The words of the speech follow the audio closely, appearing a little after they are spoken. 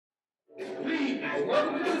Please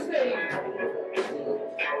welcome to the stage,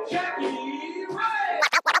 Jackie Ray.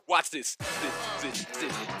 Watch this.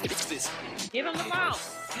 Give him the phone.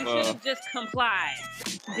 You should have just complied.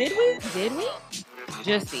 Did we?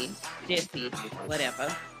 Jissy,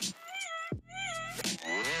 whatever.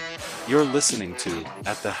 You're listening to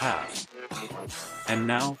At the Half. And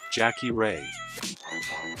now, Jackie Ray.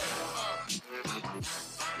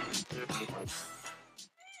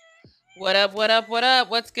 What up?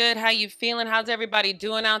 What's good? How you feeling? How's everybody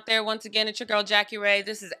doing out there? Once again, it's your girl, Jackie Ray.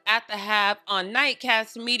 This is At the Half on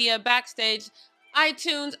Nightcast Media, Backstage,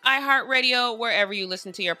 iTunes, iHeartRadio, wherever you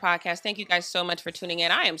listen to your podcast. Thank you guys so much for tuning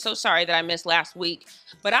in. I am so sorry that I missed last week,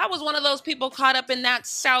 but I was one of those people caught up in that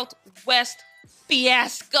Southwest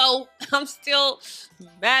fiasco. I'm still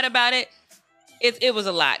mad about it. It was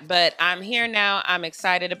a lot, but I'm here now. I'm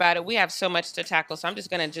excited about it. We have so much to tackle, so I'm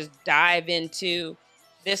just going to just dive into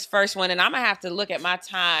this first one, and I'm going to have to look at my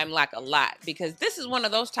time like a lot because this is one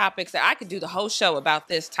of those topics that I could do the whole show about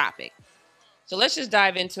this topic. So let's just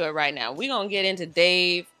dive into it right now. We're going to get into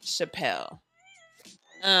Dave Chappelle.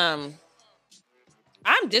 I'm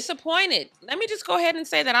disappointed. Let me just go ahead and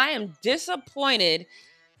say that I am disappointed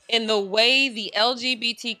in the way the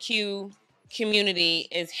LGBTQ community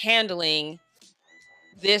is handling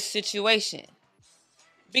this situation.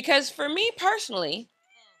 Because for me personally,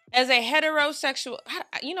 as a heterosexual,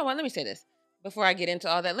 you know what, let me say this before I get into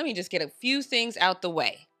all that. Let me just get a few things out the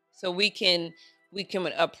way so we can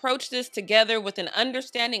approach this together with an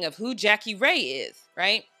understanding of who Jackie Ray is,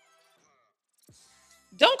 right?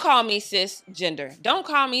 Don't call me cisgender. Don't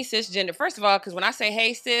call me cisgender. First of all, because when I say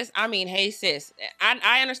hey sis, I mean hey sis.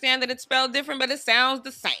 I understand that it's spelled different, but it sounds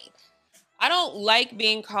the same. I don't like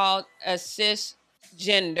being called a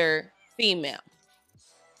cisgender female.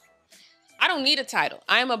 I don't need a title.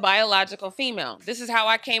 I am a biological female. This is how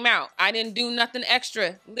I came out. I didn't do nothing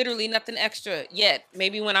extra, literally nothing extra yet.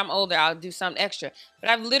 Maybe when I'm older, I'll do something extra. But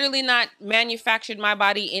I've literally not manufactured my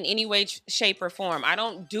body in any way, shape, or form. I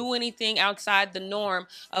don't do anything outside the norm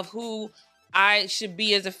of who I should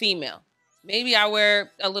be as a female. Maybe I wear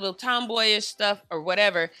a little tomboyish stuff or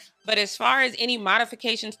whatever. But as far as any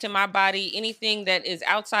modifications to my body, anything that is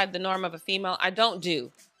outside the norm of a female, I don't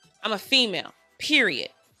do. I'm a female, period.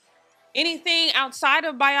 Anything outside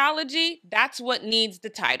of biology, that's what needs the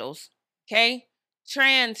titles, okay?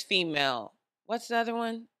 Trans female. What's the other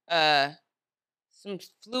one? Some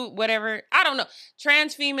whatever. I don't know.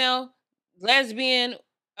 Trans female, lesbian,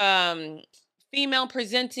 female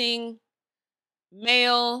presenting,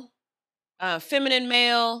 male, feminine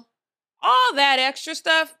male, all that extra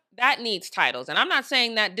stuff, that needs titles. And I'm not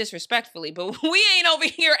saying that disrespectfully, but we ain't over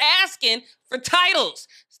here asking for titles.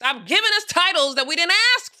 Stop giving us titles that we didn't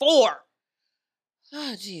ask for.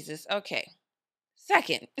 Oh, Jesus. Okay.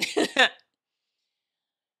 Second,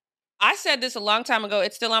 I said this a long time ago.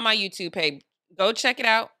 It's still on my YouTube page. Go check it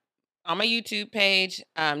out on my YouTube page.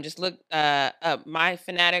 Just look up My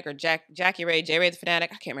Fanatic or Jackie Ray, J Ray the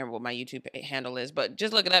Fanatic. I can't remember what my YouTube handle is, but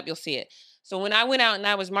just look it up. You'll see it. So when I went out and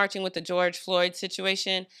I was marching with the George Floyd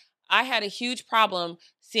situation, I had a huge problem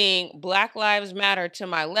seeing Black Lives Matter to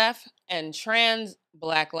my left and trans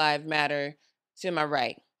Black Lives Matter to my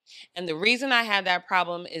right. And the reason I had that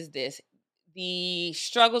problem is this. The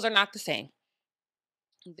struggles are not the same.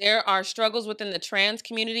 There are struggles within the trans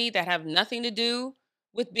community that have nothing to do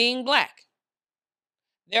with being Black.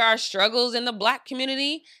 There are struggles in the Black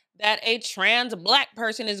community that a trans Black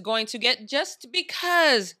person is going to get just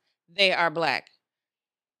because they are Black.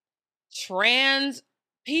 Trans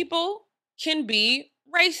people can be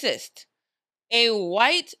racist. A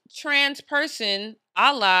white trans person,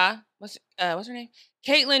 a la, what's her name?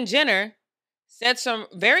 Caitlyn Jenner, said some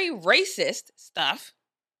very racist stuff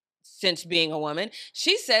since being a woman.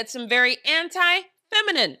 She said some very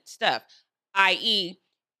anti-feminine stuff, i.e.,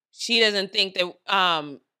 she doesn't think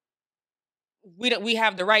that we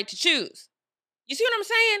have the right to choose. You see what I'm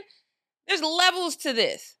saying? There's levels to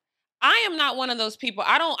this. I am not one of those people.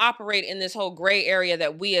 I don't operate in this whole gray area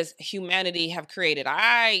that we as humanity have created.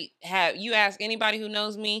 You ask anybody who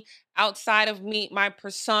knows me outside of me, my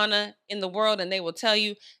persona in the world, and they will tell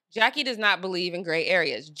you, Jackie does not believe in gray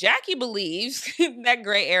areas. Jackie believes that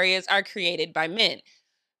gray areas are created by men.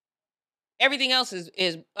 Everything else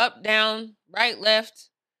is up, down, right, left,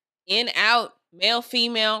 in, out, male,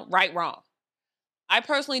 female, right, wrong. I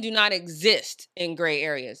personally do not exist in gray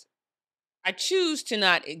areas. I choose to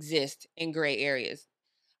not exist in gray areas.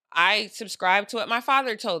 I subscribe to what my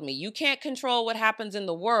father told me. You can't control what happens in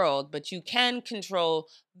the world, but you can control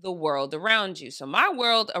the world around you. So my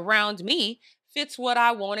world around me fits what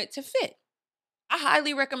I want it to fit. I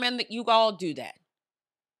highly recommend that you all do that.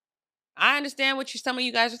 I understand what some of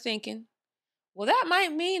you guys are thinking. Well, that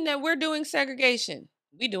might mean that we're doing segregation.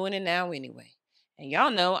 We doing it now anyway. And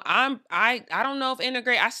y'all know I don't know if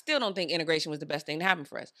I still don't think integration was the best thing to happen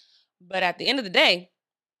for us. But at the end of the day,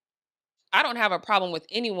 I don't have a problem with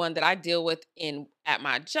anyone that I deal with in at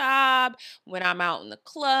my job, when I'm out in the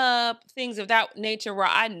club, things of that nature where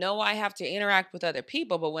I know I have to interact with other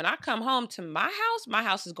people. But when I come home to my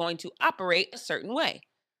house is going to operate a certain way.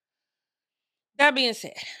 That being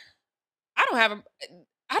said, I don't have a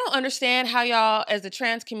I don't understand how y'all as the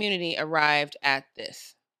trans community arrived at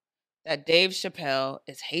this. That Dave Chappelle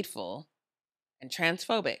is hateful and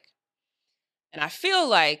transphobic. And I feel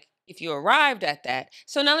like if you arrived at that,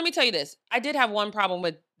 so now let me tell you this. I did have one problem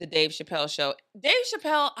with the Dave Chappelle show. Dave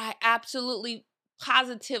Chappelle, I absolutely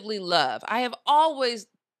positively love. I have always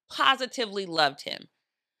positively loved him.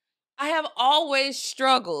 I have always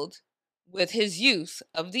struggled with his use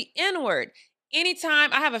of the N-word.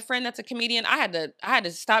 Anytime I have a friend that's a comedian, I had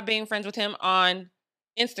to stop being friends with him on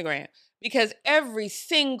Instagram because every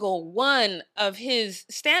single one of his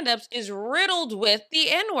stand-ups is riddled with the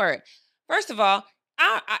N-word. First of all,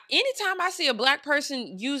 anytime I see a black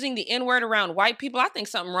person using the N-word around white people, I think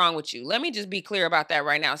something wrong with you. Let me just be clear about that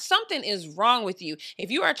right now. Something is wrong with you.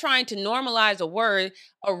 If you are trying to normalize a word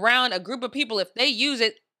around a group of people, if they use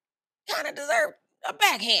it, kind of deserve a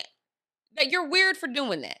backhand. That you're weird for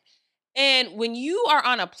doing that. And when you are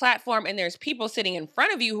on a platform and there's people sitting in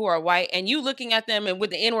front of you who are white and you looking at them and with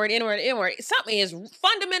the N-word, N-word, N-word, something is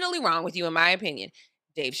fundamentally wrong with you, in my opinion.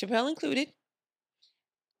 Dave Chappelle included.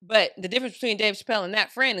 But the difference between Dave Chappelle and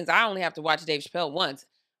that friend is I only have to watch Dave Chappelle once.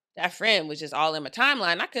 That friend was just all in my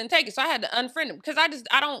timeline. I couldn't take it. So I had to unfriend him because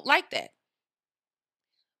I don't like that.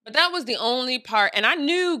 But that was the only part. And I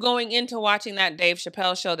knew going into watching that Dave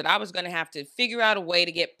Chappelle show that I was going to have to figure out a way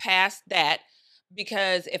to get past that.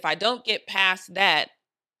 Because if I don't get past that,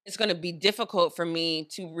 it's going to be difficult for me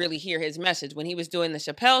to really hear his message. When he was doing the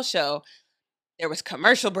Chappelle show, there was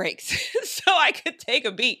commercial breaks. So I could take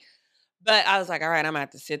a beat. But I was like, all right, I'm going to have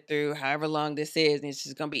to sit through however long this is. And it's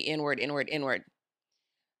just going to be N-word, N-word, N-word.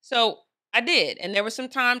 So I did. And there were some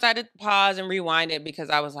times I had to pause and rewind it because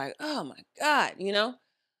I was like, oh my God, you know?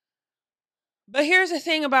 But here's the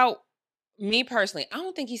thing about me personally. I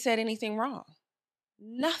don't think he said anything wrong.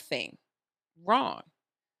 Nothing wrong.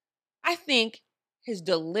 I think his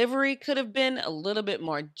delivery could have been a little bit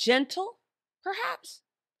more gentle, perhaps.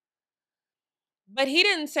 But he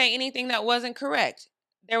didn't say anything that wasn't correct.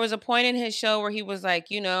 There was a point in his show where he was like,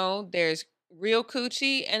 there's real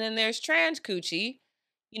coochie and then there's trans coochie.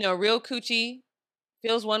 Real coochie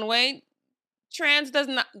feels one way. Trans does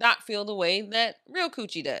not feel the way that real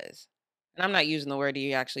coochie does. And I'm not using the word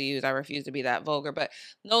you actually use. I refuse to be that vulgar, but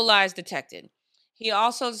no lies detected. He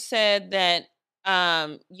also said that,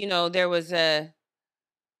 there was a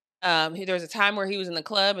time where he was in the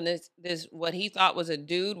club and this what he thought was a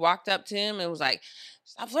dude walked up to him and was like,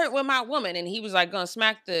 "Stop flirting with my woman," and he was like gonna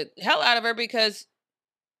smack the hell out of her because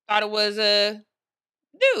thought it was a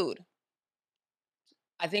dude.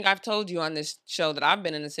 I think I've told you on this show that I've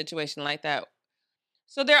been in a situation like that.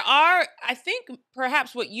 So I think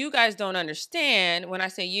perhaps what you guys don't understand when I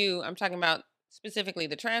say you, I'm talking about specifically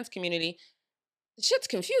the trans community. The shit's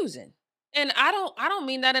confusing. And I don't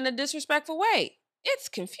mean that in a disrespectful way. It's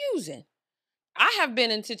confusing. I have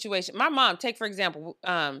been in situations. My mom, take for example,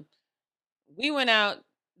 we went out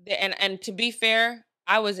there, and to be fair,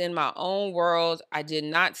 I was in my own world. I did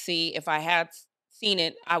not see. If I had seen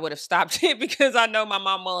it, I would have stopped it because I know my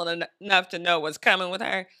mom well enough to know what's coming with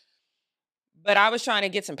her. But I was trying to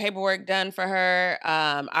get some paperwork done for her.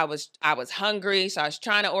 I was hungry, so I was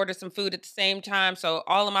trying to order some food at the same time. So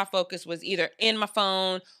all of my focus was either in my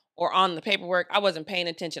phone or on the paperwork. I wasn't paying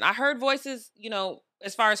attention. I heard voices,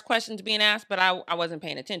 as far as questions being asked, but I wasn't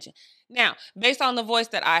paying attention. Now, based on the voice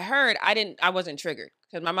that I heard, I wasn't triggered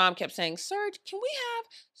because my mom kept saying, "Sir, can we have,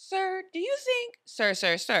 sir, do you think, sir,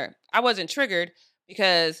 sir, sir?" I wasn't triggered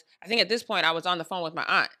because I think at this point I was on the phone with my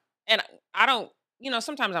aunt. And I don't,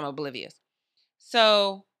 sometimes I'm oblivious.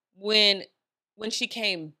 So when she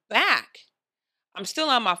came back, I'm still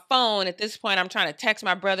on my phone. At this point, I'm trying to text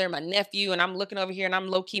my brother and my nephew, and I'm looking over here and I'm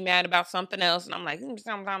low key mad about something else. And I'm like, and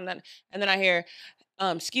then I hear,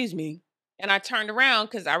 excuse me. And I turned around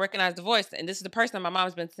because I recognized the voice. And this is the person that my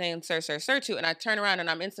mom's been saying, sir, sir, sir to. And I turn around and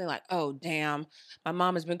I'm instantly like, oh, damn. My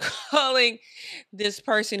mom has been calling this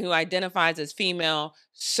person who identifies as female,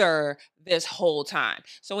 sir, this whole time.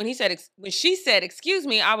 So when she said, excuse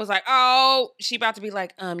me, I was like, oh, she about to be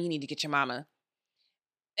like, you need to get your mama.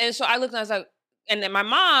 And so I looked and I was like, and then my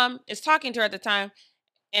mom is talking to her at the time.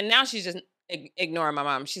 And now she's just ignoring my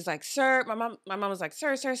mom. She's like, sir, my mom was like,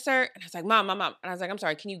 sir, sir, sir. And I was like, mom. And I was like, I'm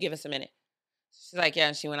sorry, can you give us a minute? She's like, yeah,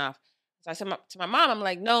 and she went off. So I said to my mom, I'm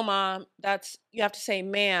like, no, mom, you have to say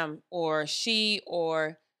ma'am or she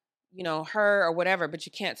or, her or whatever, but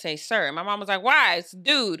you can't say sir. And my mom was like, why? It's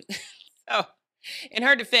dude. So in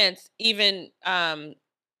her defense, even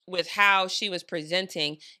with how she was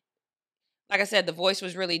presenting, like I said, the voice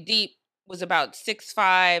was really deep, was about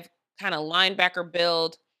 6'5", kind of linebacker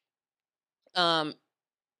build. Um,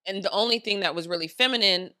 and the only thing that was really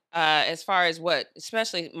feminine, as far as what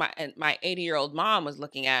especially my 80-year-old mom was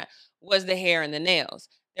looking at, was the hair and the nails.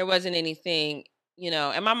 There wasn't anything,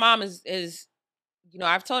 and my mom is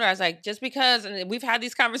I've told her, I was like, just because, and we've had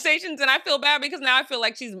these conversations, and I feel bad because now I feel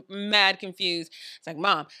like she's mad confused. It's like,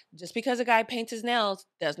 mom, just because a guy paints his nails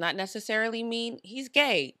does not necessarily mean he's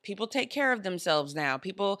gay. People take care of themselves now.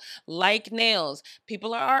 People like nails.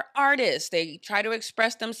 People are artists. They try to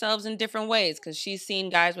express themselves in different ways, because she's seen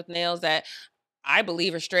guys with nails that I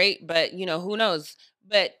believe are straight, but who knows?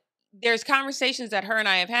 But there's conversations that her and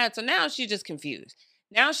I have had. So now she's just confused.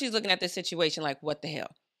 Now she's looking at this situation like, what the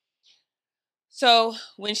hell? So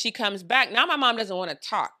when she comes back, now my mom doesn't want to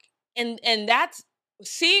talk. And that's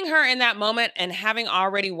seeing her in that moment, and having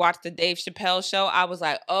already watched the Dave Chappelle show, I was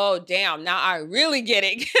like, oh damn, now I really get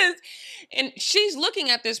it. And she's looking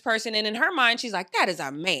at this person, and in her mind, she's like, that is a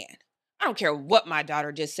man. I don't care what my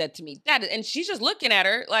daughter just said to me. And she's just looking at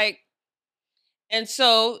her like, and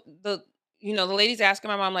so the lady's asking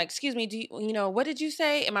my mom, like, excuse me, what did you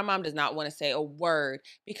say? And my mom does not want to say a word,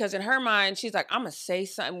 because in her mind, she's like, I'm going to say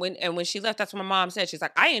something. When she left, that's what my mom said. She's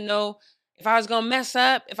like, I didn't know if I was going to mess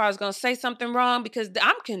up, if I was going to say something wrong, because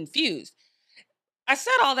I'm confused. I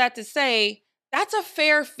said all that to say that's a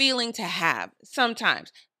fair feeling to have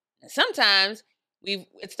sometimes. Sometimes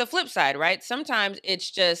it's the flip side, right? Sometimes it's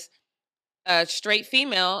just a straight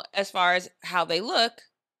female as far as how they look,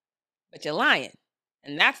 but you're lying.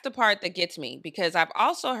 And that's the part that gets me, because I've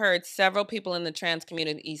also heard several people in the trans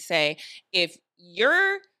community say, if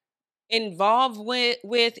you're involved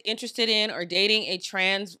with interested in or dating a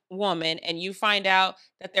trans woman, and you find out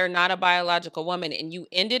that they're not a biological woman, and you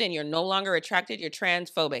end it and you're no longer attracted, you're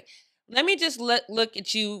transphobic. Let me just look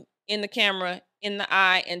at you in the camera, in the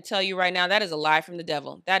eye, and tell you right now, that is a lie from the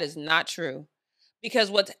devil. That is not true. Because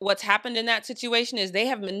what's happened in that situation is they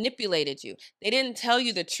have manipulated you. They didn't tell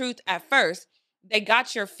you the truth at first. They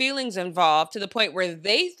got your feelings involved to the point where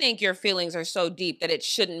they think your feelings are so deep that it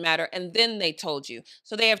shouldn't matter, and then they told you.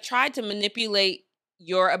 So they have tried to manipulate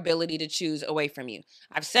your ability to choose away from you.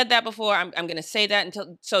 I've said that before. I'm going to say that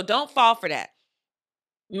so don't fall for that.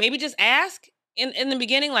 Maybe just ask in the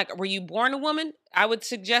beginning, like, were you born a woman? I would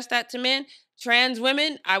suggest that to men. Trans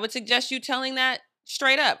women, I would suggest you telling that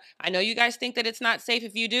straight up. I know you guys think that it's not safe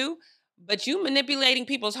if you do, but you manipulating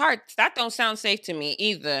people's hearts, that don't sound safe to me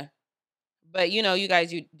either. But you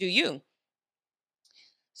guys, you do you.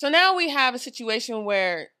 So now we have a situation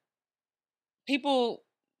where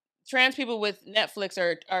trans people with Netflix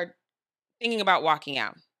are thinking about walking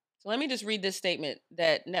out. So let me just read this statement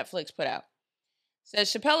that Netflix put out. It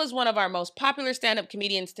says, Chappelle is one of our most popular stand-up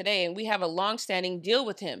comedians today, and we have a long-standing deal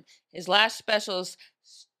with him. His last specials,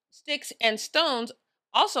 Sticks and Stones,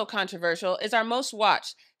 also controversial, is our most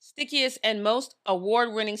watched, stickiest, and most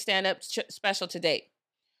award-winning stand-up special to date.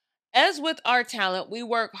 As with our talent, we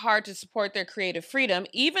work hard to support their creative freedom,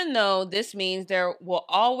 even though this means there will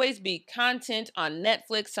always be content on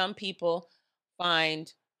Netflix some people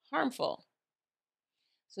find harmful.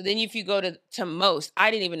 So then if you go to Most,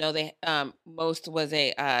 I didn't even know Most was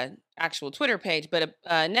a actual Twitter page, but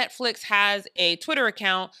Netflix has a Twitter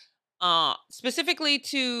account specifically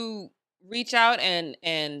to reach out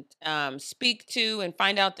and speak to and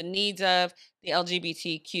find out the needs of the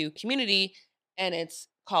LGBTQ community, and it's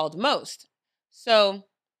called Most. So,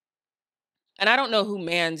 and I don't know who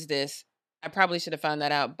mans this. I probably should have found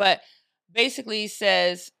that out, but basically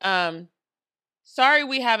says, sorry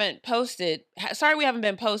we haven't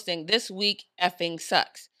been posting. This week effing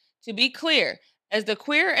sucks. To be clear, as the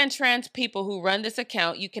queer and trans people who run this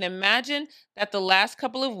account, you can imagine that the last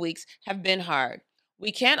couple of weeks have been hard.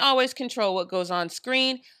 We can't always control what goes on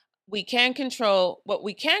screen. What we can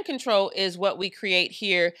control is what we create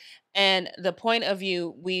here and the point of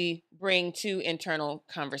view we bring to internal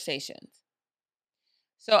conversations.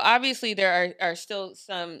 So obviously there are still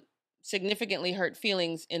some significantly hurt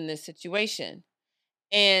feelings in this situation.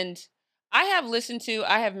 And I have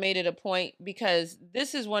made it a point, because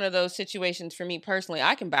this is one of those situations for me personally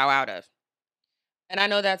I can bow out of. And I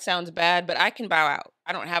know that sounds bad, but I can bow out.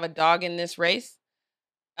 I don't have a dog in this race.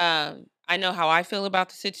 I know how I feel about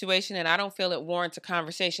the situation, and I don't feel it warrants a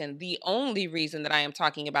conversation. The only reason that I am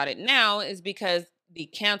talking about it now is because the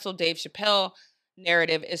canceled Dave Chappelle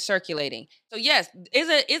narrative is circulating. So yes,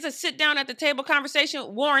 is a sit down at the table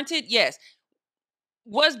conversation warranted? Yes.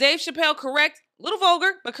 Was Dave Chappelle correct? A little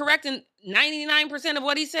vulgar, but correct in 99% of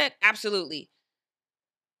what he said? Absolutely.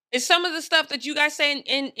 Is some of the stuff that you guys say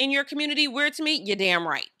in your community weird to me? You're damn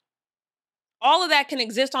right. All of that can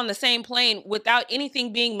exist on the same plane without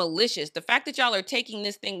anything being malicious. The fact that y'all are taking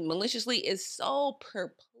this thing maliciously is so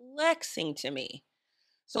perplexing to me.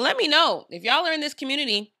 So let me know. If y'all are in this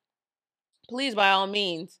community, please, by all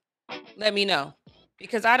means, let me know.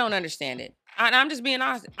 Because I don't understand it. I'm just being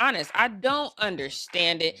honest. I don't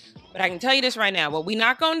understand it. But I can tell you this right now. What we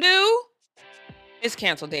not going to do is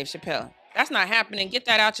cancel Dave Chappelle. That's not happening. Get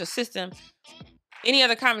that out your system. Any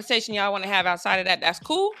other conversation y'all want to have outside of that, that's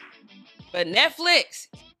cool. But Netflix,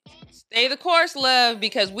 stay the course, love,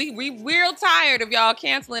 because we real tired of y'all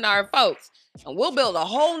canceling our folks. And we'll build a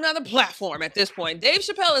whole nother platform at this point. Dave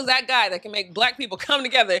Chappelle is that guy that can make black people come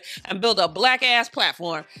together and build a black ass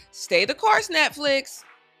platform. Stay the course, Netflix.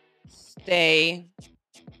 Stay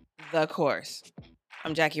the course.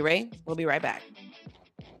 I'm Jackie Ray. We'll be right back.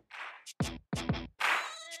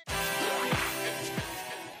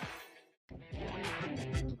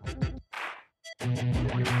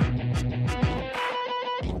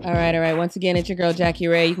 All right. Once again, it's your girl, Jackie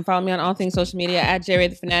Ray. You can follow me on all things social media at JRay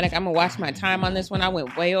the Fanatic. I'm going to watch my time on this one. I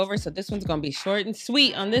went way over, so this one's going to be short and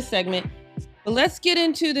sweet on this segment. But let's get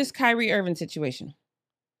into this Kyrie Irving situation.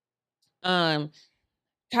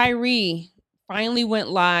 Kyrie finally went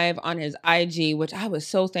live on his IG, which I was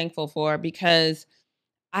so thankful for because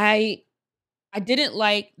I didn't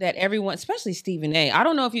like that everyone, especially Stephen A. I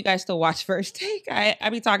don't know if you guys still watch First Take. I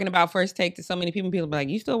be talking about First Take to so many people. People be like,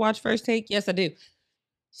 you still watch First Take? Yes, I do.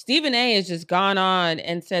 Stephen A. has just gone on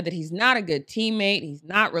and said that he's not a good teammate. He's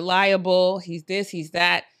not reliable. He's this, he's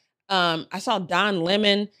that. I saw Don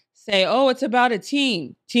Lemon say, oh, it's about a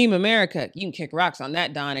team. Team America. You can kick rocks on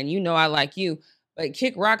that, Don, and you know I like you. But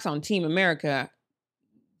kick rocks on Team America.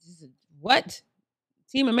 What?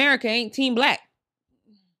 Team America ain't Team Black.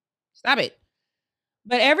 Stop it.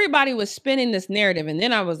 But everybody was spinning this narrative. And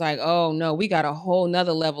then I was like, oh, no, we got a whole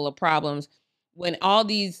nother level of problems. When all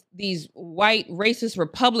these white racist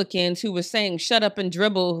Republicans who were saying shut up and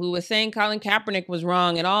dribble, who was saying Colin Kaepernick was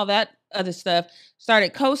wrong and all that other stuff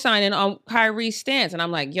started co-signing on Kyrie's stance. And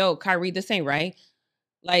I'm like, yo, Kyrie, this ain't right.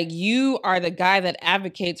 Like, you are the guy that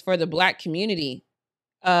advocates for the black community.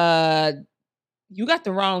 You got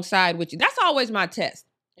the wrong side with you. That's always my test.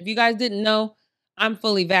 If you guys didn't know, I'm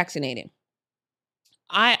fully vaccinated.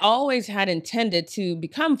 I always had intended to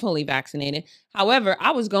become fully vaccinated. However,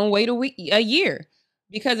 I was going to wait a year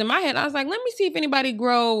because in my head, I was like, let me see if anybody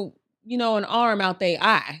grow, an arm out their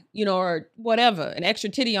eye, or whatever, an extra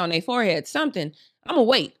titty on their forehead, something. I'm going to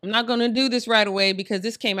wait. I'm not going to do this right away because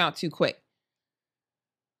this came out too quick.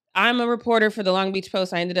 I'm a reporter for the Long Beach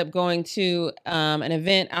Post. I ended up going to an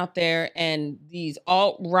event out there and these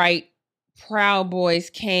alt-right Proud Boys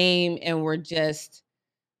came and were just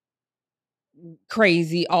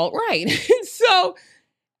crazy alt-right. So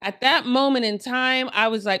at that moment in time, I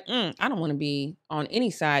was like, I don't want to be on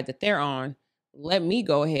any side that they're on. Let me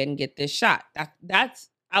go ahead and get this shot. That's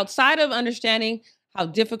outside of understanding how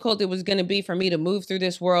difficult it was going to be for me to move through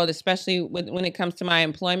this world, especially when it comes to my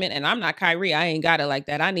employment. And I'm not Kyrie. I ain't got it like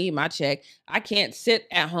that. I need my check. I can't sit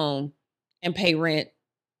at home and pay rent.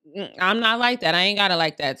 I'm not like that. I ain't got it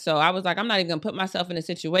like that. So I was like, I'm not even going to put myself in a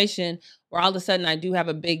situation where all of a sudden I do have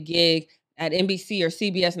a big gig at NBC or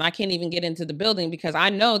CBS and I can't even get into the building because I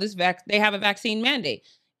know they have a vaccine mandate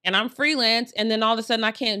and I'm freelance. And then all of a sudden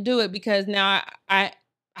I can't do it because now I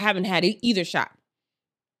haven't had either shot.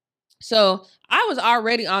 So I was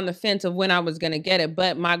already on the fence of when I was going to get it,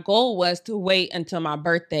 but my goal was to wait until my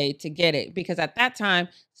birthday to get it because at that time,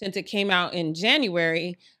 since it came out in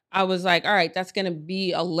January, I was like, all right, that's going to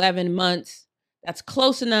be 11 months. That's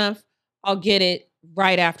close enough. I'll get it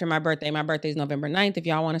right after my birthday. My birthday is November 9th. If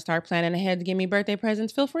y'all want to start planning ahead to give me birthday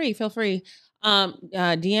presents, feel free.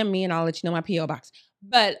 DM me and I'll let you know my P.O. box.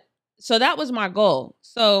 But so that was my goal.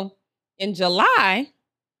 So in July,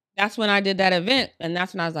 that's when I did that event. And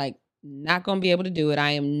that's when I was like, not going to be able to do it.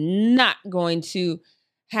 I am not going to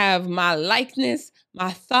have my likeness, my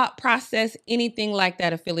thought process, anything like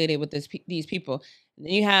that affiliated with these people. And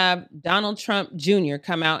then you have Donald Trump Jr.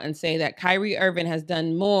 come out and say that Kyrie Irving has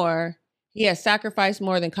done more. He has sacrificed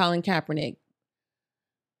more than Colin Kaepernick.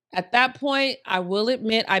 At that point, I will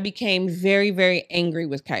admit I became very, very angry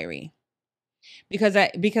with Kyrie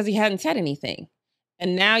because he hadn't said anything.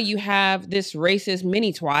 And now you have this racist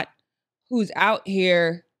mini twat who's out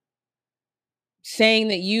here saying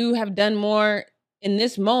that you have done more in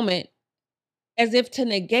this moment as if to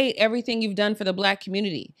negate everything you've done for the black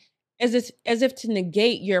community. as if to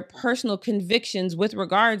negate your personal convictions with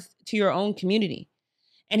regards to your own community.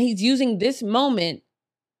 And he's using this moment,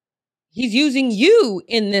 he's using you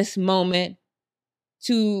in this moment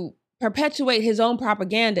to perpetuate his own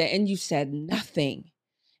propaganda, and you said nothing.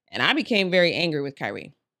 And I became very angry with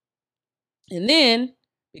Kyrie. And then,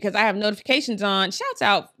 because I have notifications on, shouts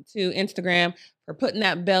out to Instagram for putting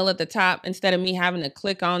that bell at the top instead of me having to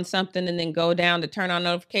click on something and then go down to turn on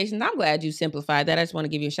notifications. I'm glad you simplified that. I just want to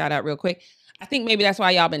give you a shout out real quick. I think maybe that's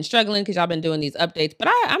why y'all been struggling, because y'all been doing these updates. But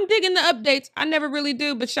I'm digging the updates. I never really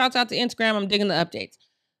do, but shouts out to Instagram. I'm digging the updates.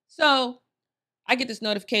 So I get this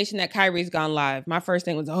notification that Kyrie's gone live. My first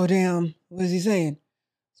thing was, oh, damn, what is he saying?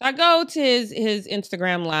 So I go to his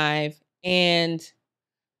Instagram live, and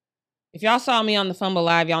if y'all saw me on the Fumble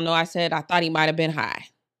Live, y'all know I said I thought he might have been high.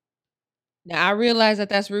 Now, I realize that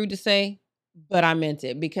that's rude to say, but I meant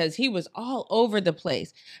it, because he was all over the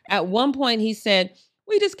place. At one point, he said,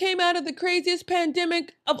 we just came out of the craziest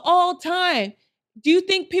pandemic of all time. Do you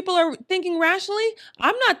think people are thinking rationally?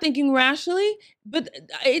 I'm not thinking rationally, but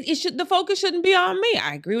the focus shouldn't be on me.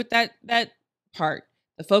 I agree with that part.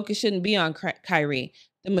 The focus shouldn't be on Kyrie.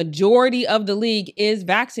 The majority of the league is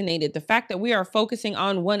vaccinated. The fact that we are focusing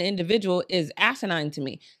on one individual is asinine to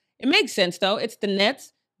me. It makes sense, though. It's the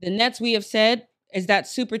Nets. The Nets, we have said, is that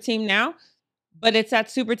super team now, but it's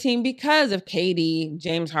that super team because of KD,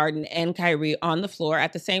 James Harden, and Kyrie on the floor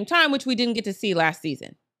at the same time, which we didn't get to see last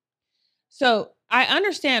season. So I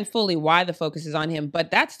understand fully why the focus is on him,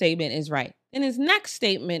 but that statement is right. And his next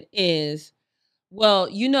statement is, well,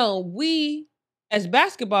 we as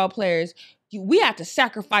basketball players, we have to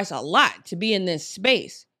sacrifice a lot to be in this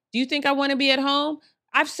space. Do you think I want to be at home?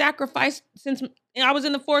 I've sacrificed since I was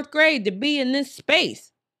in the 4th grade to be in this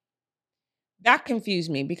space. That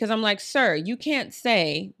confused me, because I'm like, sir, you can't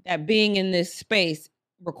say that being in this space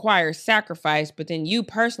requires sacrifice, but then you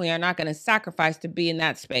personally are not going to sacrifice to be in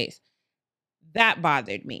that space. That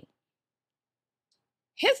bothered me.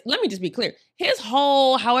 Let me just be clear. His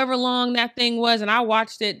whole, however long that thing was, and I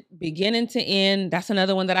watched it beginning to end. That's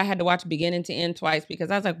another one that I had to watch beginning to end twice,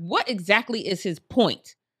 because I was like, what exactly is his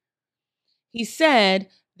point? He said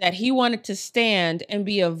that he wanted to stand and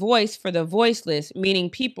be a voice for the voiceless, meaning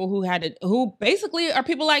people who basically are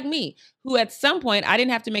people like me, who at some point, I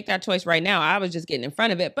didn't have to make that choice right now. I was just getting in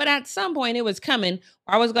front of it. But at some point it was coming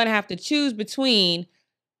where I was going to have to choose between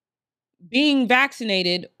being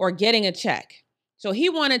vaccinated or getting a check. So he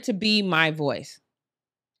wanted to be my voice.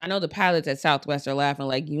 I know the pilots at Southwest are laughing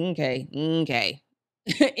like, okay.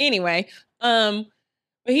 Anyway, but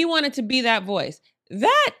he wanted to be that voice.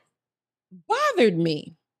 That bothered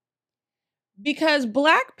me, because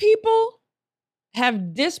Black people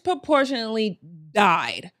have disproportionately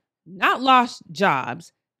died, not lost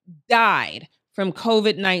jobs, died from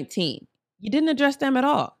COVID-19. You didn't address them at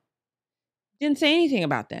all. Didn't say anything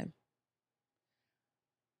about them.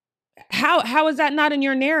 How is that not in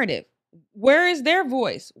your narrative? Where is their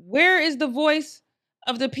voice? Where is the voice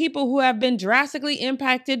of the people who have been drastically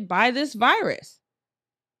impacted by this virus?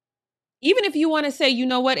 Even if you want to say, you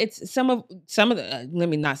know what, it's some of the, let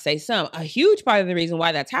me not say some, a huge part of the reason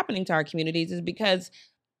why that's happening to our communities is because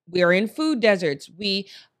we're in food deserts. We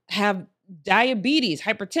have diabetes,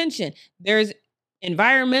 hypertension. There's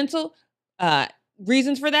environmental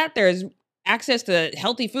reasons for that. There's access to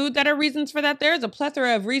healthy food that are reasons for that. There's a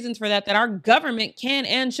plethora of reasons for that our government can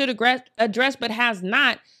and should address, but has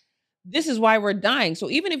not. This is why we're dying. So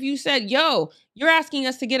even if you said, yo, you're asking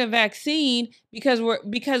us to get a vaccine because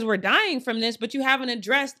we're dying from this, but you haven't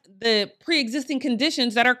addressed the pre-existing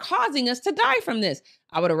conditions that are causing us to die from this,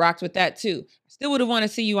 I would have rocked with that too. Still would have wanted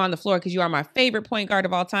to see you on the floor, because you are my favorite point guard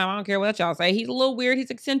of all time. I don't care what y'all say. He's a little weird. He's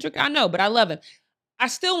eccentric. I know, but I love him. I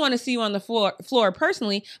still want to see you on the floor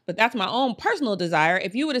personally, but that's my own personal desire.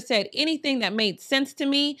 If you would have said anything that made sense to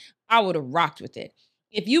me, I would have rocked with it.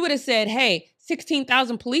 If you would have said, hey,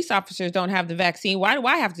 16,000 police officers don't have the vaccine, why do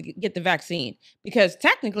I have to get the vaccine? Because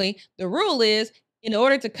technically the rule is, in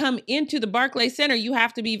order to come into the Barclays Center, you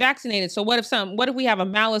have to be vaccinated. So what if we have a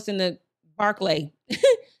malice in the Barclay?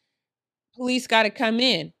 Police got to come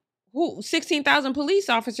in. 16,000 police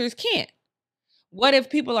officers can't. What if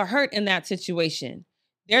people are hurt in that situation?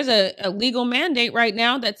 There's a legal mandate right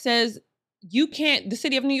now that says the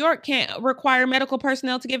city of New York can't require medical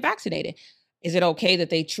personnel to get vaccinated. Is it okay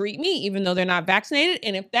that they treat me even though they're not vaccinated?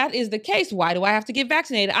 And if that is the case, why do I have to get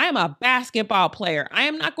vaccinated? I am a basketball player. I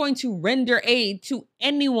am not going to render aid to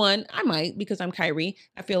anyone. I might, because I'm Kyrie.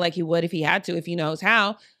 I feel like he would if he had to, if he knows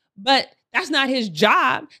how. But that's not his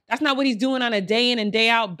job. That's not what he's doing on a day in and day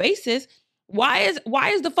out basis. Why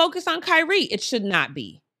is the focus on Kyrie? It should not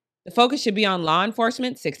be. The focus should be on law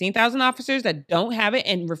enforcement, 16,000 officers that don't have it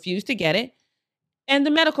and refuse to get it, and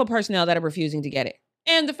the medical personnel that are refusing to get it,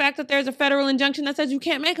 and the fact that there's a federal injunction that says you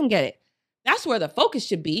can't make them get it. That's where the focus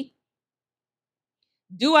should be.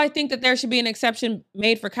 Do I think that there should be an exception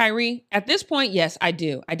made for Kyrie? At this point, yes, I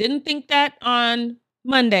do. I didn't think that on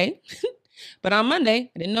Monday, but on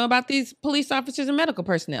Monday, I didn't know about these police officers and medical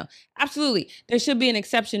personnel. Absolutely. There should be an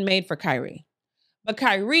exception made for Kyrie. But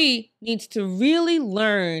Kyrie needs to really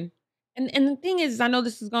learn. And the thing is, I know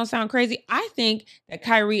this is going to sound crazy. I think that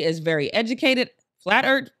Kyrie is very educated, flat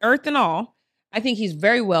earth and all. I think he's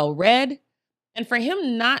very well read. And for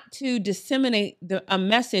him not to disseminate a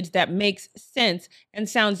message that makes sense and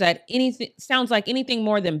sounds like anything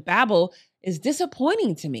more than babble is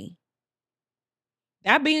disappointing to me.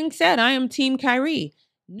 That being said, I am Team Kyrie.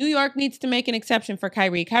 New York needs to make an exception for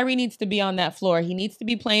Kyrie. Kyrie needs to be on that floor. He needs to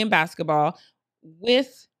be playing basketball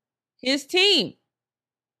with his team.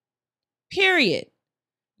 Period.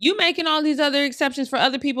 You making all these other exceptions for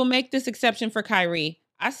other people, make this exception for Kyrie.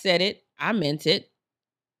 I said it. I meant it.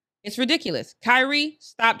 It's ridiculous. Kyrie,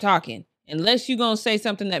 stop talking. Unless you're going to say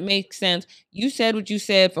something that makes sense. You said what you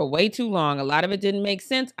said for way too long. A lot of it didn't make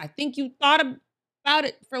sense. I think you thought about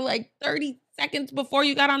it for like 30 seconds before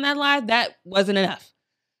you got on that live. That wasn't enough.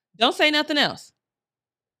 Don't say nothing else.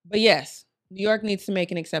 But yes, New York needs to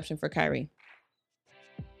make an exception for Kyrie.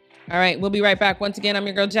 All right, we'll be right back. Once again, I'm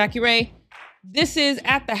your girl, Jackie Ray. This is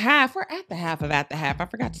At the Half. We're at the half of At the Half. I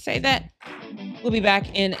forgot to say that. We'll be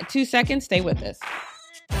back in 2 seconds. Stay with us.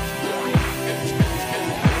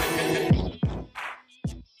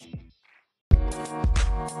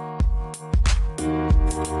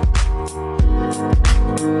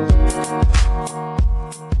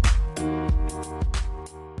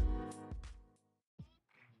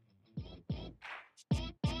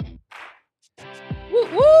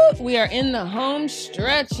 We are in the home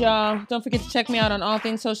stretch, y'all. Don't forget to check me out on all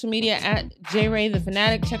things social media at JRay the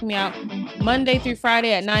Fanatic. Check me out Monday through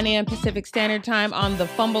Friday at 9 a.m. Pacific Standard Time on the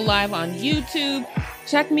Fumble Live on YouTube.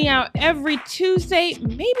 Check me out every Tuesday.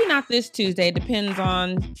 Maybe not this Tuesday. It depends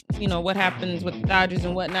on, what happens with the Dodgers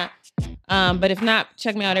and whatnot. But if not,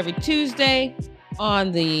 check me out every Tuesday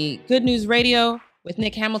on the Good News Radio with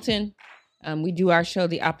Nick Hamilton. We do our show,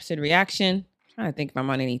 The Opposite Reaction. I'm trying to think if I'm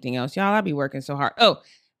on anything else. Y'all, I'll be working so hard.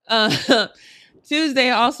 Tuesday,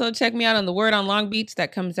 also check me out on The Word on Long Beach.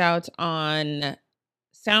 That comes out on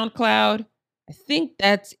SoundCloud. I think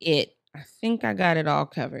that's it. I think I got it all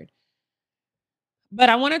covered. But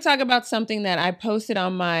I want to talk about something that I posted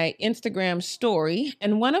on my Instagram story.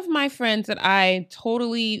 And one of my friends that I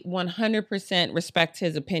totally 100% respect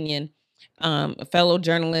his opinion, a fellow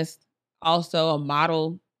journalist, also a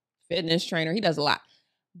model, fitness trainer. He does a lot.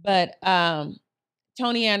 But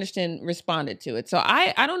Tony Anderson responded to it. So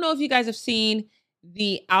I don't know if you guys have seen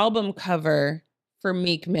the album cover for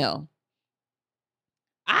Meek Mill.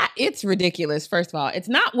 It's ridiculous, first of all. It's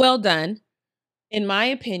not well done, in my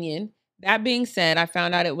opinion. That being said, I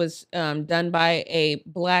found out it was done by a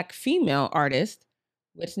Black female artist,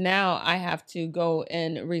 which now I have to go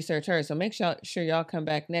and research her. So make sure y'all come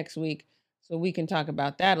back next week so we can talk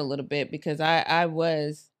about that a little bit, because I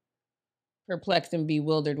was perplexed and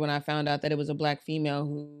bewildered when I found out that it was a Black female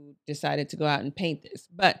who decided to go out and paint this.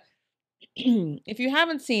 But if you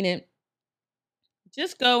haven't seen it,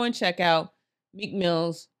 just go and check out Meek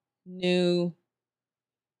Mill's new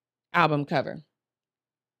album cover.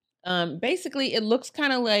 Basically, it looks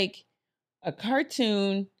kind of like a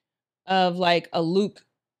cartoon of like a Luke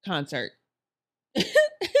concert.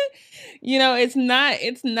 It's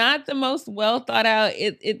not the most well thought out.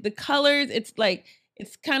 The colors, it's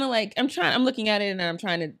kind of like, I'm looking at it and I'm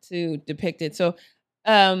trying to depict it. So,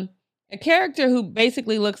 a character who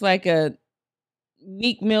basically looks like a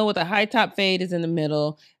Meek Mill with a high top fade is in the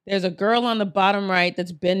middle. There's a girl on the bottom right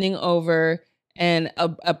that's bending over, and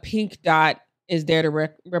a pink dot is there to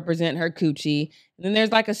represent her coochie. And then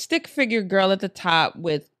there's like a stick figure girl at the top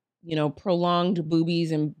with, prolonged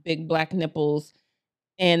boobies and big black nipples.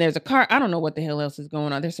 And there's a car. I don't know what the hell else is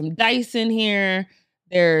going on. There's some dice in here.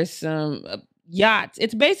 There's some yachts.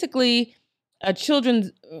 It's basically a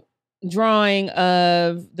children's drawing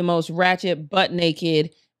of the most ratchet, butt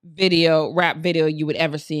naked rap video you would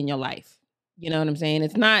ever see in your life. You know what I'm saying?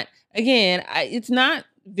 It's not, again, it's not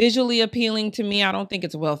visually appealing to me. I don't think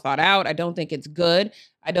it's well thought out. I don't think it's good.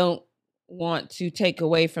 I don't want to take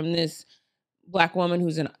away from this Black woman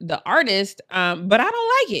who's the artist, but I don't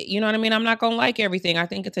like it. You know what I mean? I'm not going to like everything. I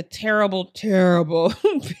think it's a terrible, terrible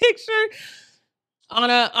picture on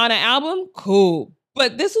an album. Cool.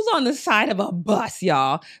 But this was on the side of a bus,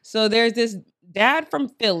 y'all. So there's this dad from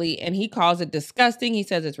Philly, and he calls it disgusting. He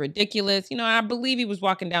says it's ridiculous. I believe he was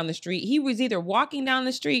walking down the street. He was either walking down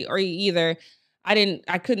the street or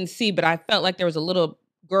I couldn't see, but I felt like there was a little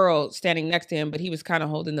girl standing next to him, but he was kind of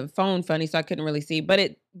holding the phone funny, so I couldn't really see. But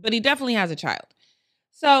he definitely has a child.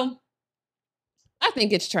 So I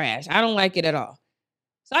think it's trash. I don't like it at all.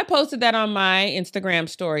 So I posted that on my Instagram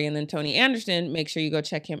story, and then Tony Anderson, make sure you go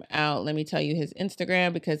check him out. Let me tell you his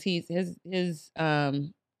Instagram, because his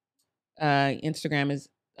Instagram is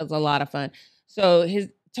a lot of fun. So his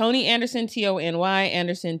Tony Anderson, TONY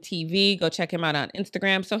Anderson TV, go check him out on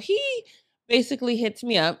Instagram. So he basically hits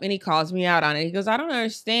me up and he calls me out on it. He goes, I don't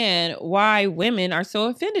understand why women are so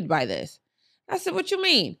offended by this. I said, what you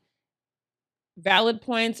mean? Valid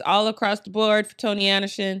points all across the board for Tony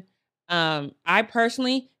Anderson. I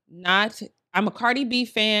personally I'm a Cardi B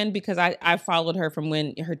fan because I followed her from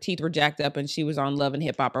when her teeth were jacked up and she was on Love and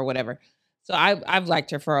Hip Hop or whatever. So I've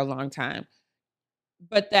liked her for a long time.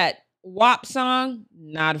 But that WAP song,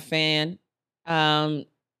 not a fan.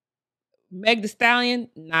 Meg Thee Stallion,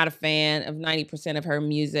 not a fan of 90% of her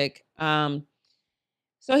music. So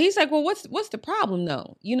he's like, well, what's the problem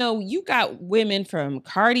though? You got women from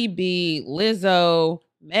Cardi B, Lizzo,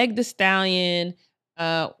 Meg Thee Stallion,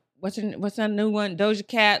 what's that new one? Doja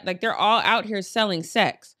Cat. Like, they're all out here selling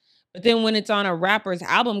sex. But then when it's on a rapper's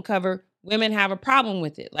album cover, women have a problem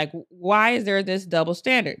with it. Like, why is there this double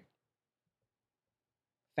standard?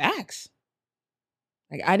 Facts.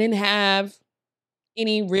 Like, I didn't have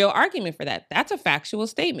any real argument for that. That's a factual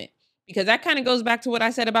statement, because that kind of goes back to what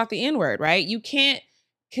I said about the N-word, right? You can't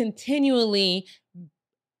continually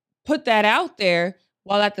put that out there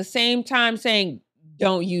while at the same time saying,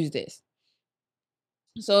 don't use this.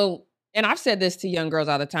 So, and I've said this to young girls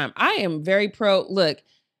all the time. I am very pro, look,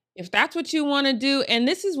 if that's what you want to do, and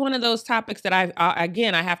this is one of those topics that I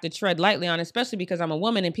have to tread lightly on, especially because I'm a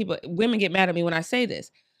woman and women get mad at me when I say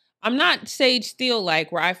this. I'm not Sage Steele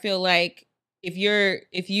like, where I feel like if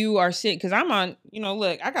you are sick, because I'm on,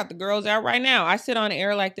 look, I got the girls out right now. I sit on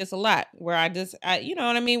air like this a lot, where you know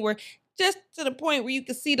what I mean? We're just to the point where you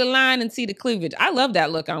can see the line and see the cleavage. I love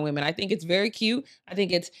that look on women. I think it's very cute. I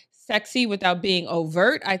think it's sexy without being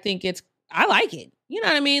overt. I like it. You know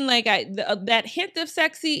what I mean? Like, that hint of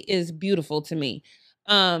sexy is beautiful to me.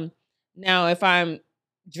 Now, if I'm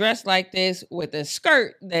dressed like this with a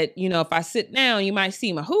skirt that, if I sit down, you might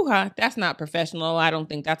see my hoo-ha, that's not professional. I don't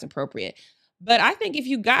think that's appropriate. But I think if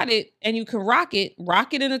you got it and you can rock it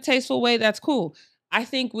in a tasteful way, that's cool. I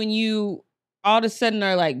think when you all of a sudden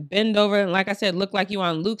are like bend over and, like I said, look like you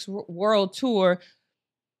on Luke's world tour,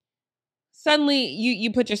 suddenly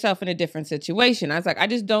you put yourself in a different situation. I was like, I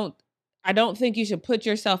don't think you should put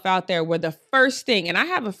yourself out there where the first thing, and I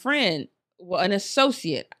have a friend, an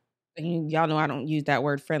associate, and y'all know I don't use that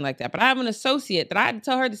word friend like that, but I have an associate that I had to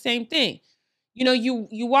tell her the same thing.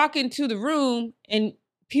 You walk into the room and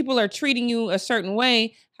people are treating you a certain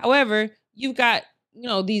way. However, you've got,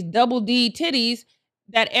 these double D titties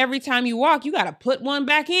that every time you walk, you got to put one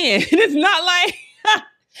back in. It's not like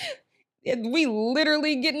we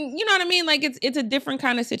literally getting, you know what I mean? Like, it's a different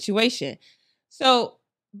kind of situation. So,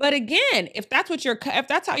 but again, if that's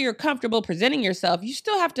how you're comfortable presenting yourself, you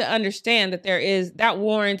still have to understand that that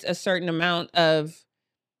warrants a certain amount of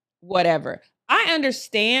whatever. I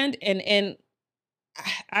understand, and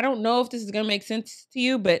I don't know if this is going to make sense to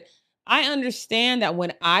you, but I understand that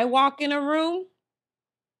when I walk in a room,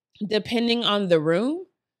 depending on the room,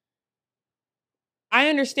 I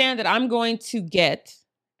understand that I'm trying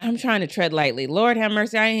to tread lightly. Lord have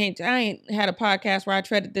mercy. I ain't had a podcast where I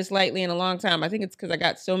treaded this lightly in a long time. I think it's because I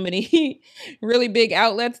got so many really big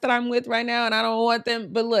outlets that I'm with right now, and I don't want them.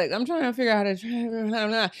 But look, I'm trying to figure out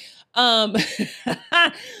how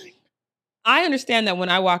to I understand that when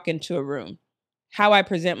I walk into a room, how I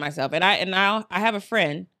present myself. And I have a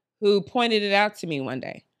friend who pointed it out to me one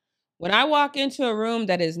day. When I walk into a room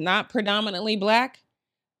that is not predominantly Black,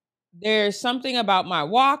 there's something about my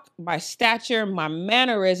walk, my stature, my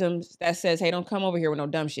mannerisms that says, hey, don't come over here with no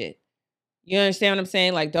dumb shit. You understand what I'm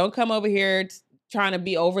saying? Like, don't come over here trying to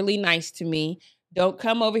be overly nice to me. Don't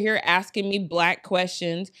come over here asking me Black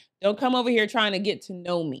questions. Don't come over here trying to get to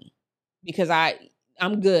know me, because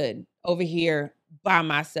I'm good over here by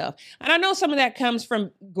myself. And I know some of that comes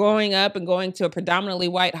from growing up and going to a predominantly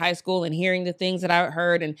white high school and hearing the things that I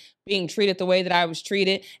heard and being treated the way that I was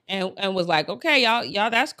treated, and was like, okay, y'all,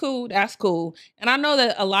 that's cool. That's cool. And I know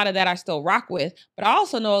that a lot of that I still rock with, but I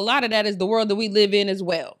also know a lot of that is the world that we live in as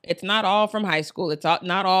well. It's not all from high school. It's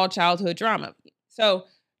not all childhood trauma. So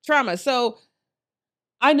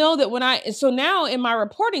I know that so now in my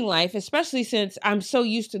reporting life, especially since I'm so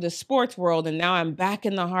used to the sports world and now I'm back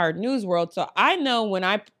in the hard news world. So I know when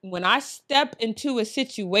I step into a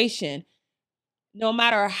situation, no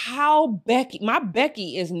matter how my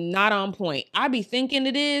Becky is not on point. I be thinking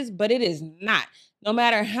it is, but it is not. No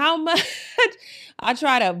matter how much I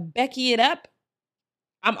try to Becky it up,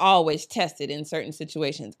 I'm always tested in certain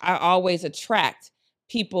situations. I always attract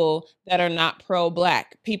people that are not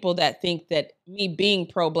pro-Black, people that think that me being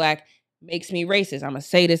pro-Black makes me racist. I'm going to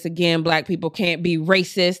say this again. Black people can't be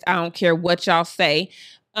racist. I don't care what y'all say.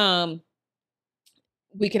 We'll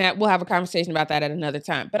have a conversation about that at another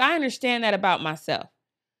time. But I understand that about myself.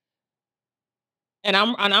 And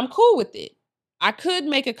I'm cool with it. I could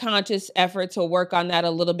make a conscious effort to work on that a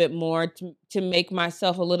little bit more to make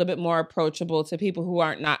myself a little bit more approachable to people who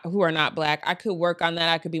are not Black. I could work on that.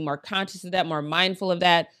 I could be more conscious of that, more mindful of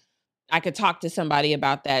that. I could talk to somebody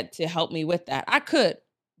about that to help me with that. I could,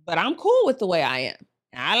 but I'm cool with the way I am.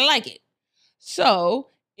 I like it. So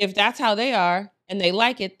if that's how they are and they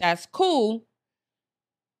like it, that's cool.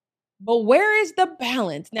 But where is the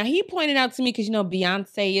balance? Now, he pointed out to me, because,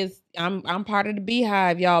 Beyonce is, I'm part of the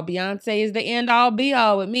Beehive, y'all. Beyonce is the end all be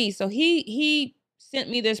all with me. So he sent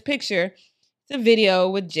me this picture. It's a video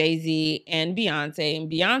with Jay-Z and Beyonce.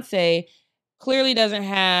 And Beyonce clearly doesn't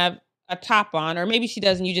have a top on, or maybe she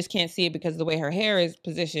doesn't. You just can't see it because of the way her hair is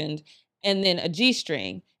positioned. And then a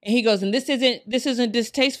G-string. And he goes, and this isn't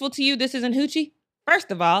distasteful to you? This isn't hoochie? First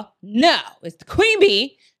of all, no, it's the Queen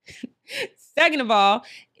Bee. Second of all,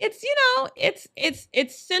 it's,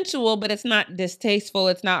 it's sensual, but it's not distasteful.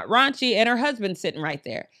 It's not raunchy. And her husband's sitting right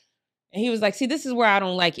there. And he was like, see, this is where I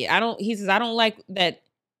don't like it. He says, I don't like that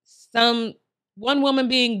one woman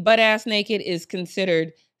being butt ass naked is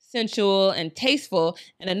considered sensual and tasteful.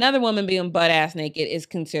 And another woman being butt ass naked is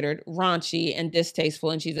considered raunchy and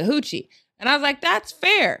distasteful. And she's a hoochie. And I was like, that's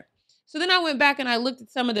fair. So then I went back and I looked at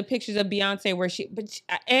some of the pictures of Beyonce where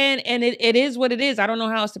it is what it is. I don't know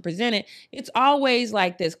how else to present it. It's always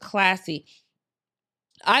like this classy.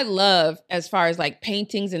 I love, as far as like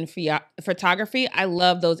paintings and photography, I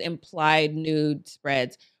love those implied nude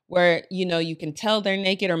spreads where, you can tell they're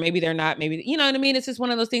naked or maybe they're not. Maybe, you know what I mean? It's just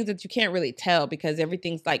one of those things that you can't really tell because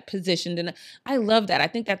everything's like positioned. And I love that. I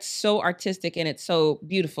think that's so artistic and it's so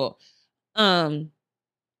beautiful.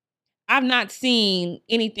 I've not seen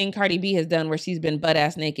anything Cardi B has done where she's been butt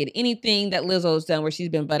ass naked, anything that Lizzo's done where she's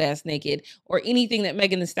been butt ass naked, or anything that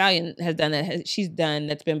Megan Thee Stallion has done she's done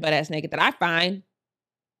that's been butt ass naked that I find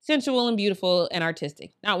sensual and beautiful and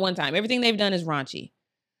artistic. Not one time. Everything they've done is raunchy,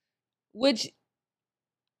 which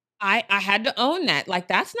I had to own that. Like,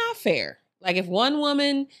 that's not fair. Like, if one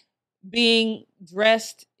woman being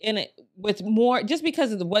dressed in it with more, just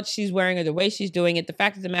because of what she's wearing or the way she's doing it, the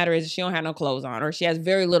fact of the matter is she don't have no clothes on, or she has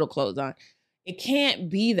very little clothes on. It can't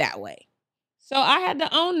be that way. So I had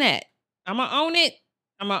to own that. I'm gonna own it.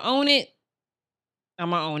 I'm gonna own it. I'm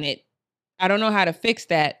gonna own it. I don't know how to fix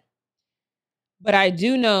that, but I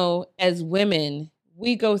do know as women,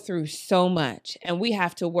 we go through so much and we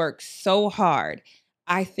have to work so hard.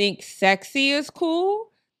 I think sexy is cool.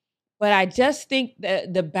 But I just think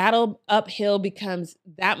that the battle uphill becomes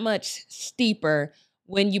that much steeper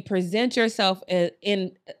when you present yourself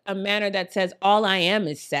in a manner that says, all I am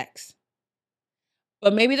is sex.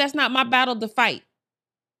 But maybe that's not my battle to fight.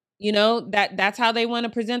 That's how they want to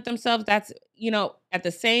present themselves. That's, at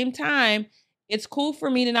the same time, it's cool for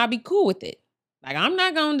me to not be cool with it. Like, I'm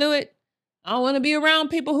not going to do it. I don't want to be around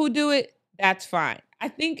people who do it. That's fine. I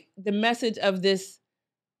think the message of this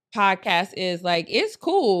podcast is like, it's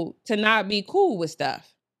cool to not be cool with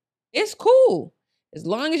stuff. It's cool. As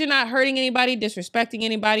long as you're not hurting anybody, disrespecting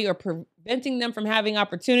anybody, or preventing them from having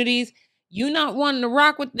opportunities, you not wanting to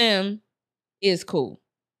rock with them is cool.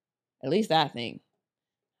 At least I think.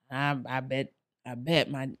 I bet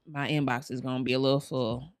my inbox is going to be a little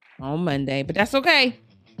full on Monday, but that's okay.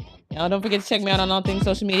 Y'all don't forget to check me out on all things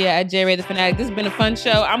social media at JRay the Fanatic. This has been a fun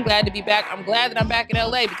show. I'm glad to be back. I'm glad that I'm back in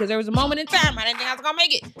LA because there was a moment in time I didn't think I was going to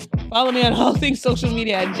make it. Follow me on all things social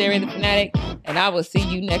media at JRay the Fanatic, and I will see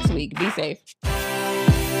you next week. Be safe.